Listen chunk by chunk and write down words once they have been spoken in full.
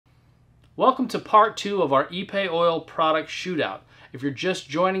Welcome to part 2 of our Ipe Oil product shootout. If you're just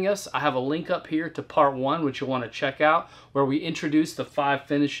joining us, I have a link up here to part 1, which you'll want to check out, where we introduce the 5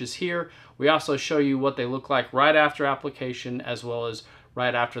 finishes here. We also show you what they look like right after application, as well as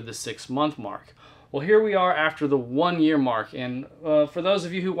right after the 6-month mark. Well, here we are after the 1-year mark, and for those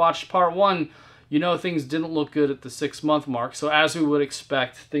of you who watched part 1, you know things didn't look good at the 6-month mark, so as we would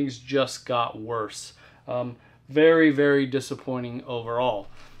expect, things just got worse. Very, very disappointing overall.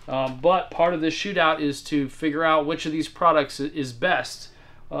 But part of this shootout is to figure out which of these products is best.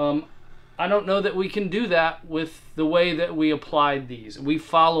 I don't know that we can do that with the way that we applied these. We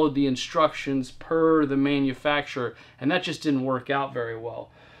followed the instructions per the manufacturer, and that just didn't work out very well.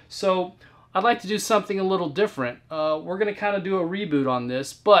 So I'd like to do something a little different. We're going to kind of do a reboot on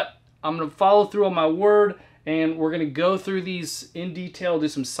this, but I'm going to follow through on my word, and we're going to go through these in detail, do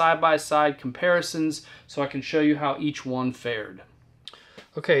some side-by-side comparisons so I can show you how each one fared.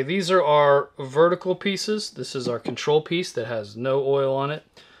 Okay, these are our vertical pieces. This is our control piece that has no oil on it.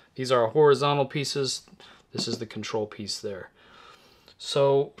 These are our horizontal pieces. This is the control piece there.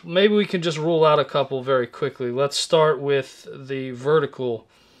 So maybe we can just rule out a couple very quickly. Let's start with the vertical.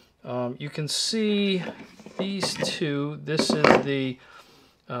 You can see these two. This is the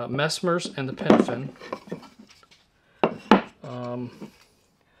Messmers and the Penofin.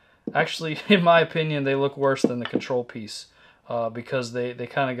 Actually, in my opinion, they look worse than the control piece. Because they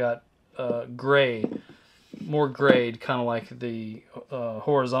kind of got gray, more grayed, kind of like the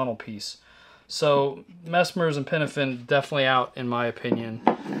horizontal piece. So Messmers and Penofin definitely out, in my opinion,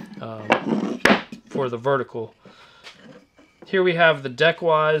 for the vertical. Here we have the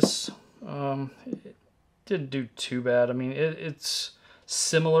Deckwise. It didn't do too bad. I mean, it's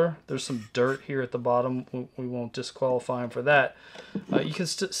similar. There's some dirt here at the bottom. We won't disqualify them for that. You can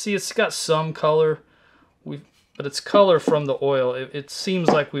see it's got some color. But it's color from the oil. It seems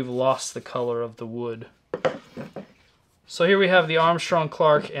like we've lost the color of the wood. So here we have the Armstrong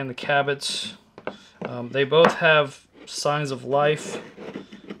Clark and the Cabots. They both have signs of life,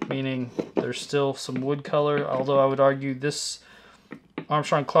 meaning there's still some wood color, although I would argue this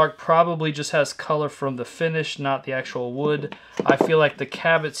Armstrong Clark probably just has color from the finish, not the actual wood. I feel like the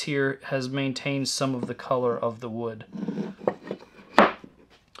Cabots here has maintained some of the color of the wood.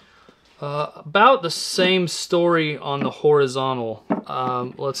 About the same story on the horizontal.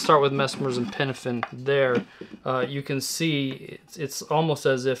 Let's start with Messmers and Penofin. There, you can see it's almost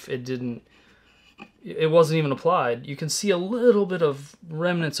as if it wasn't even applied. You can see a little bit of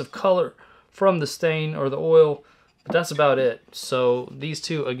remnants of color from the stain or the oil, but that's about it. So these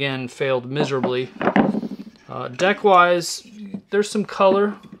two again failed miserably. Deckwise, there's some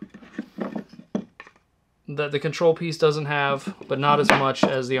color that the control piece doesn't have, but not as much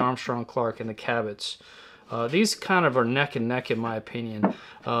as the Armstrong Clark and the Cabots. These kind of are neck and neck in my opinion.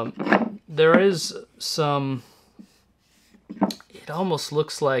 There is some, it almost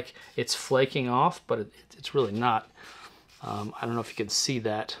looks like it's flaking off, but it's really not. I don't know if you can see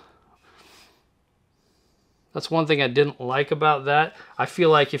that. That's one thing I didn't like about that. I feel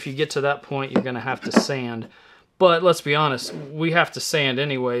like if you get to that point, you're going to have to sand. But let's be honest, we have to sand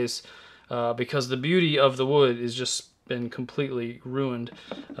anyways. Because the beauty of the wood is just been completely ruined.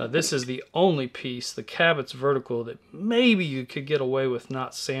 This is the only piece, the Cabot's vertical, that maybe you could get away with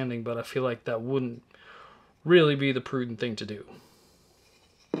not sanding, but I feel like that wouldn't really be the prudent thing to do.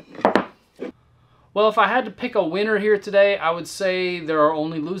 Well, if I had to pick a winner here today, I would say there are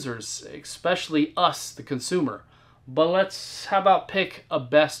only losers, especially us, the consumer. But how about pick a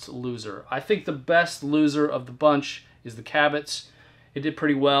best loser? I think the best loser of the bunch is the Cabot's. It did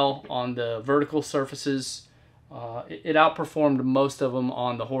pretty well on the vertical surfaces. It outperformed most of them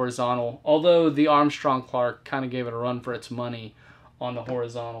on the horizontal, although the Armstrong Clark kind of gave it a run for its money on the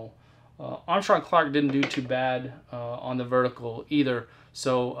horizontal. Armstrong Clark didn't do too bad on the vertical either,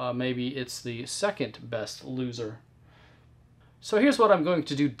 so maybe it's the second best loser. So here's what I'm going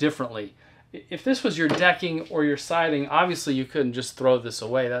to do differently. If this was your decking or your siding, obviously you couldn't just throw this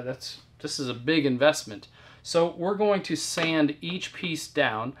away. This is a big investment. So we're going to sand each piece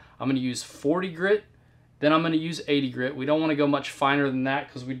down. I'm going to use 40 grit, then I'm going to use 80 grit. We don't want to go much finer than that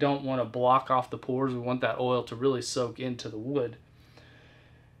because we don't want to block off the pores. We want that oil to really soak into the wood.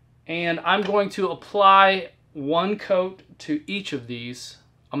 And I'm going to apply one coat to each of these.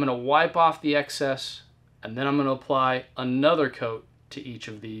 I'm going to wipe off the excess, and then I'm going to apply another coat to each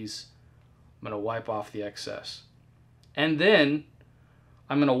of these. I'm going to wipe off the excess. And then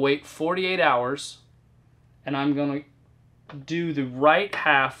I'm going to wait 48 hours. And I'm going to do the right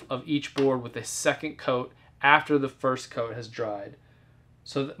half of each board with a second coat after the first coat has dried.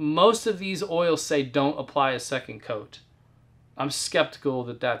 So most of these oils say don't apply a second coat. I'm skeptical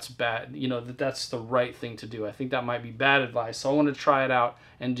that that's bad, you know, that that's the right thing to do. I think that might be bad advice. So I want to try it out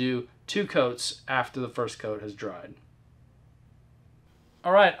and do 2 coats after the first coat has dried.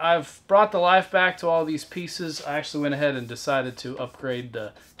 All right, I've brought the life back to all these pieces. I actually went ahead and decided to upgrade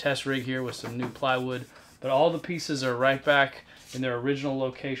the test rig here with some new plywood, but all the pieces are right back in their original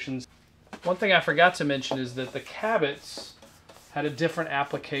locations. One thing I forgot to mention is that the Cabots had a different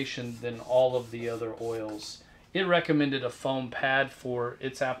application than all of the other oils. It recommended a foam pad for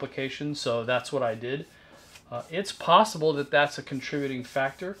its application, so that's what I did. It's possible that that's a contributing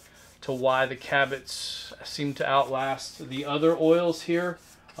factor to why the Cabots seem to outlast the other oils here,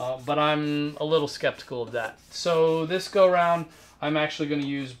 but I'm a little skeptical of that. So this go round, I'm actually going to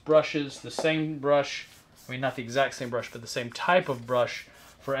use brushes, the same brush, I mean not the exact same brush, but the same type of brush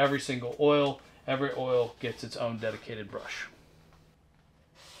for every single oil. Every oil gets its own dedicated brush.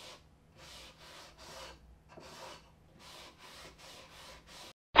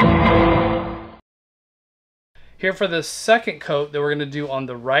 Here for the second coat that we're going to do on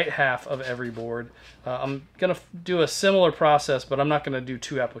the right half of every board, I'm going to do a similar process, but I'm not going to do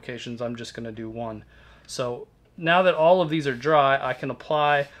 2 applications. I'm just going to do 1. So now that all of these are dry, I can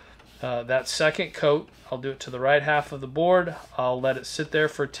apply that second coat. I'll do it to the right half of the board. I'll let it sit there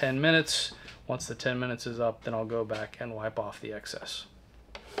for 10 minutes. Once the 10 minutes is up, then I'll go back and wipe off the excess.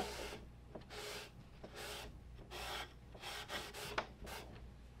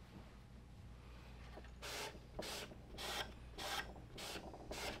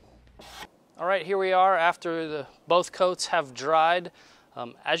 All right, here we are after both coats have dried.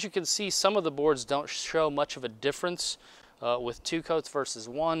 As you can see, some of the boards don't show much of a difference with 2 coats versus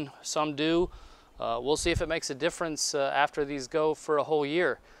 1. Some do. We'll see if it makes a difference after these go for a whole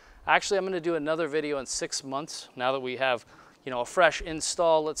year. Actually, I'm going to do another video in 6 months now that we have, you know, a fresh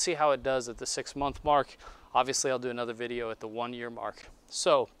install. Let's see how it does at the 6-month mark. Obviously, I'll do another video at the 1-year mark.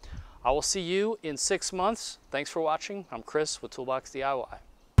 So I will see you in 6 months. Thanks for watching. I'm Chris with Toolbox DIY.